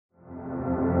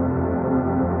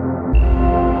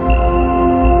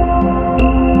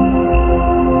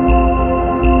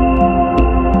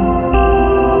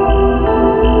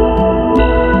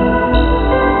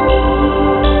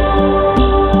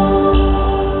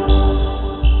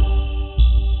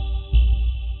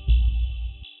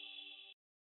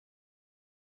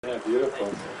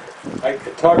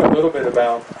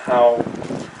how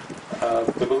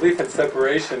the belief in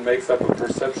separation makes up a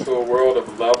perceptual world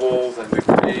of levels and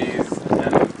degrees,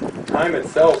 and time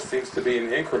itself seems to be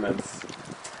in increments.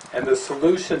 And the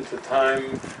solution to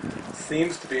time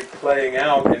seems to be playing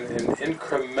out in an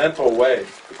incremental way.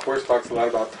 The Course talks a lot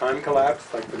about time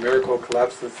collapse, like the miracle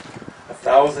collapses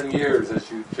 1,000 years as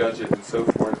you judge it and so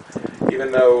forth.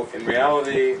 Even though in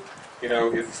reality,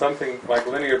 if something like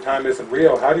linear time isn't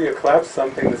real, how do you collapse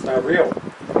something that's not real?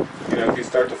 If you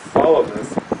start to follow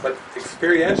this. But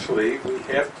experientially,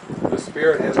 the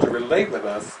Spirit has to relate with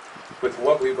us with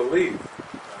what we believe.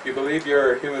 If you believe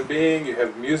you're a human being, you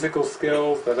have musical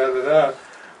skills, the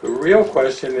real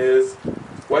question is,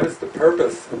 what is the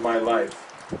purpose of my life?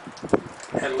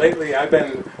 And lately I've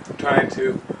been trying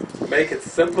to make it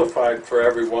simplified for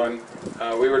everyone.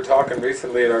 We were talking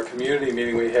recently at our community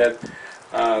meeting we had,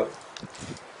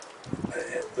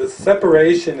 the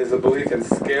separation is a belief in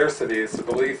scarcity, it's a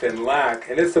belief in lack,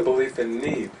 and it's a belief in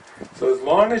need. So as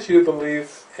long as you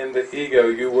believe in the ego,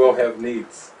 you will have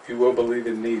needs. You will believe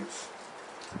in needs.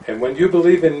 And when you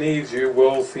believe in needs, you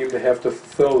will seem to have to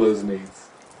fulfill those needs.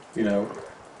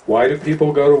 Why do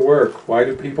people go to work? Why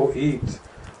do people eat?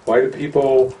 Why do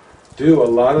people do a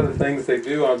lot of the things they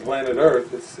do on planet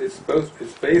Earth? It's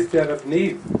based out of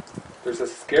need. There's a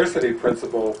scarcity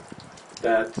principle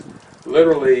that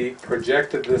literally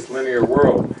projected this linear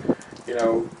world.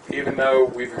 Even though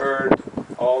we've heard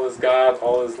all is God,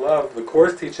 all is love, the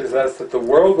Course teaches us that the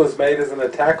world was made as an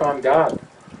attack on God,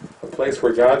 a place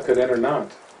where God could enter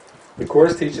not. The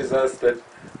Course teaches us that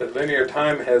linear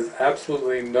time has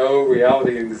absolutely no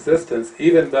reality in existence,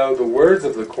 even though the words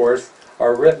of the Course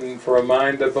are written for a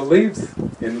mind that believes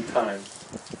in time.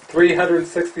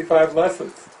 365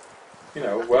 lessons.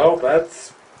 Well,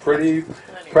 that's pretty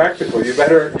practical.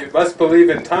 You must believe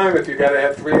in time if you got to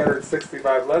have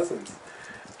 365 lessons.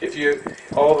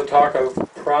 All the talk of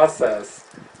process,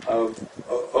 of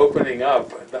opening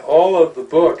up, all of the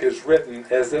book is written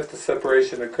as if the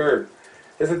separation occurred.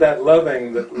 Isn't that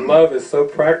loving, that love is so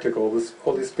practical? This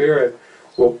Holy Spirit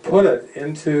will put it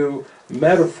into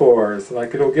metaphors,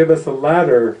 like it'll give us a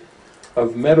ladder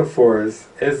of metaphors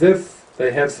as if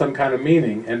they have some kind of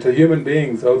meaning, and to human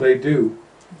beings, they do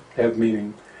have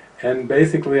meaning. And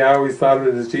basically I always thought of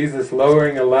it as Jesus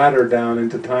lowering a ladder down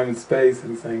into time and space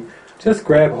and saying, just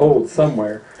grab hold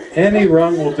somewhere. Any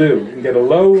rung will do. You can get a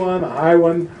low one, a high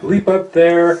one, leap up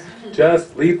there,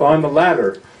 just leap on the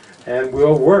ladder. And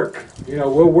we'll work.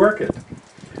 We'll work it.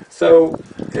 So,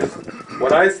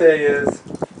 what I say is,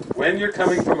 when you're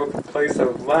coming from a place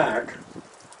of lack,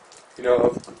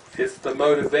 it's the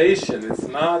motivation, it's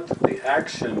not the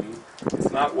action,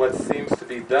 it's not what seems to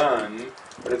be done,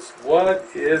 but it's what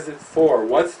is it for?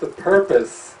 What's the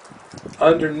purpose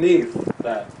underneath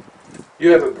that?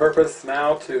 You have a purpose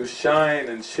now to shine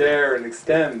and share and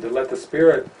extend, to let the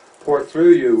Spirit pour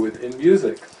through you in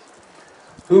music.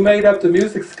 Who made up the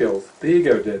music skills? The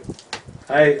ego did.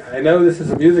 I know this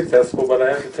is a music festival, but I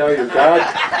have to tell you,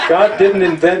 God didn't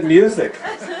invent music.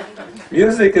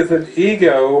 Music is an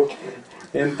ego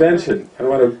invention. I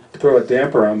don't want to throw a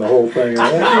damper on the whole thing.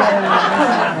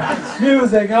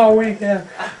 Music, we can.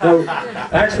 No,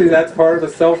 actually that's part of the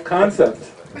self-concept.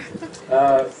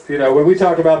 When we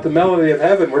talk about the melody of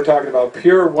heaven, we're talking about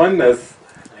pure oneness,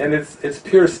 and it's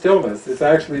pure stillness. It's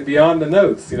actually beyond the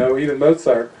notes. Even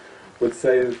Mozart would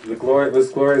say this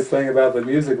glorious thing about the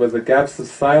music was the gaps of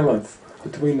silence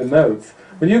between the notes.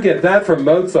 When you get that from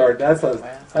Mozart, that's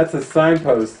a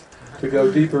signpost to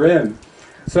go deeper in.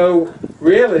 So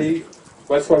really,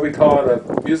 that's why we call it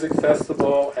a music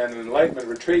festival and an enlightenment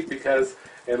retreat, because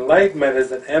enlightenment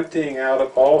is an emptying out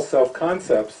of all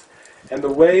self-concepts. And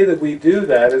the way that we do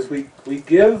that is we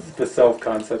give the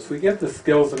self-concepts, we give the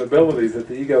skills and abilities that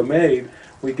the ego made,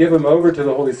 we give them over to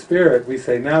the Holy Spirit. We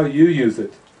say, now you use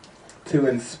it to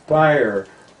inspire,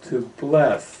 to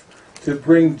bless, to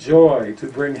bring joy, to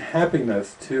bring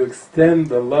happiness, to extend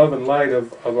the love and light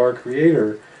of our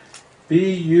Creator.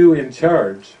 Be you in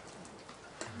charge.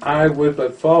 I would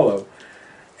but follow.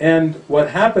 And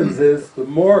what happens is, the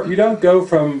more you don't go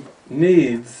from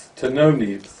needs to no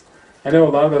needs. I know a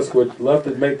lot of us would love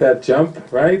to make that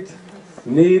jump, right?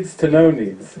 Needs to no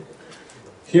needs.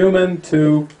 Human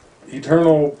to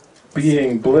eternal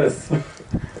being bliss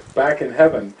back in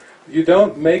heaven. You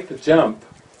don't make the jump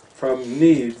from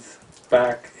needs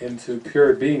back into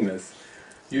pure beingness.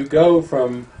 You go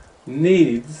from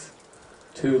needs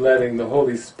to letting the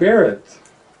Holy Spirit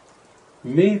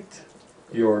meet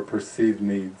your perceived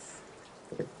needs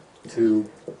to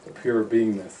pure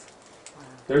beingness.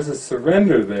 There's a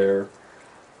surrender there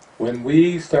when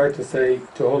we start to say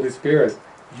to Holy Spirit,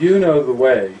 you know the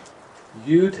way,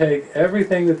 you take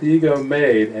everything that the ego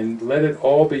made and let it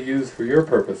all be used for your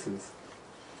purposes.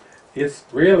 It's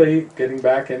really getting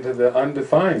back into the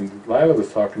undefined Lila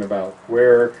was talking about,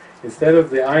 where instead of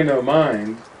the I know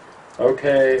mind,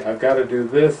 okay, I've got to do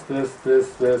this,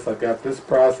 I've got this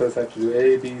process, I have to do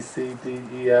A, B, C, D,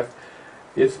 E, F.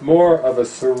 It's more of a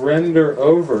surrender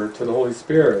over to the Holy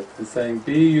Spirit and saying,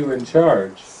 be you in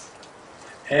charge.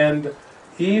 And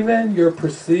even your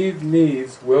perceived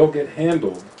needs will get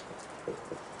handled,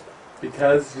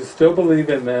 because you still believe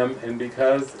in them and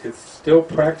because it's still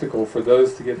practical for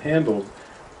those to get handled.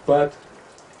 But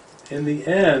in the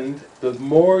end, the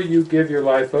more you give your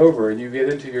life over and you get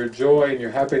into your joy and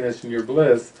your happiness and your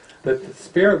bliss, that the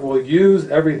Spirit will use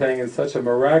everything in such a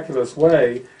miraculous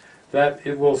way that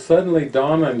it will suddenly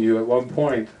dawn on you at one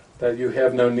point that you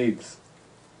have no needs.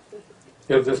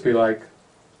 It'll just be like,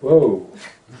 whoa.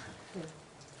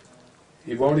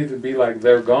 It won't even be like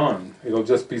they're gone. It'll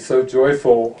just be so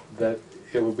joyful that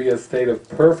it will be a state of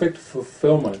perfect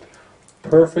fulfillment,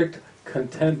 perfect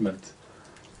contentment.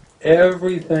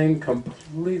 Everything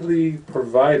completely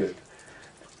provided.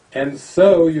 And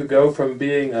so you go from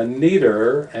being a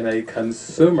needer and a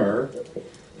consumer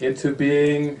into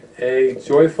being a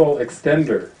joyful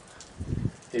extender.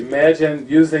 Imagine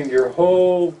using your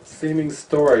whole seeming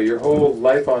story, your whole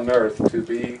life on earth to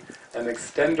be an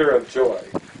extender of joy.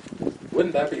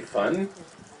 Wouldn't that be fun?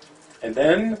 And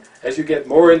then, as you get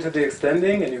more into the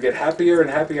extending, and you get happier and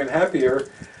happier and happier,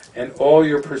 and all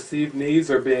your perceived needs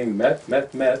are being met,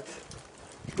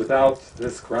 without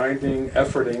this grinding,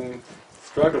 efforting,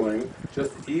 struggling,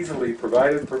 just easily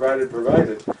provided.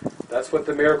 That's what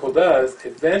the miracle does.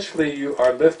 Eventually you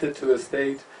are lifted to a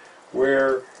state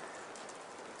where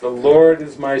the Lord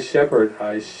is my shepherd,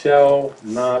 I shall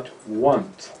not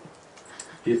want.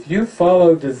 If you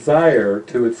follow desire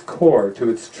to its core, to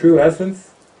its true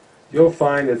essence, you'll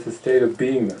find it's a state of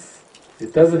beingness.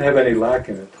 It doesn't have any lack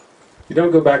in it. You don't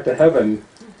go back to heaven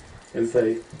and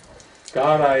say,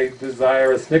 God, I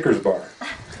desire a Snickers bar.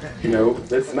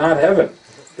 That's not heaven.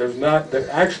 There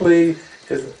actually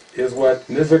is what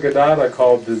Nisargadatta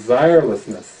called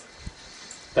desirelessness.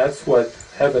 That's what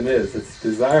heaven is. It's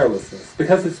desirelessness.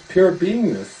 Because it's pure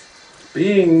beingness.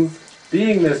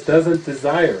 Beingness doesn't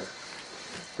desire.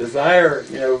 Desire,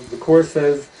 the Course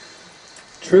says,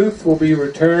 truth will be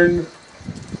returned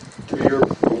to your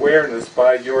awareness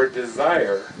by your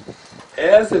desire,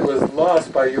 as it was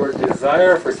lost by your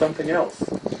desire for something else.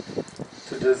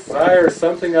 To desire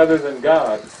something other than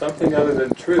God, something other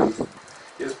than truth,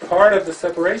 is part of the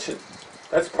separation.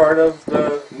 That's part of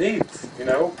the needs,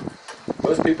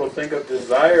 Most people think of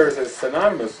desires as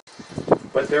synonymous,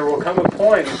 but there will come a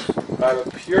point out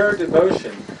of pure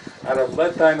devotion, out of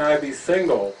let thine eye be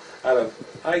single, out of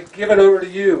I give it over to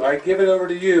you, I give it over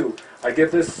to you, I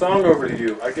give this song over to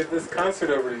you, I give this concert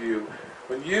over to you.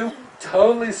 When you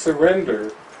totally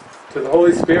surrender to the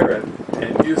Holy Spirit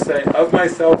and you say, of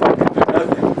myself I can do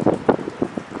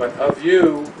nothing, but of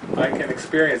you I can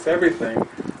experience everything,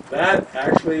 that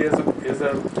actually is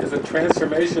a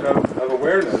transformation of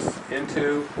awareness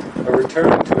into a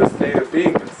return to a state of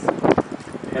beingness.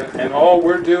 And all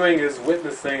we're doing is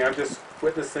witnessing. I'm just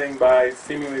witnessing by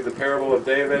seemingly the parable of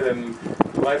David and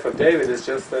the life of David is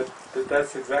just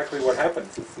that's exactly what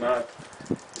happens. It's not,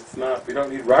 we don't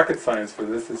need rocket science for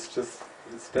this,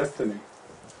 it's destiny.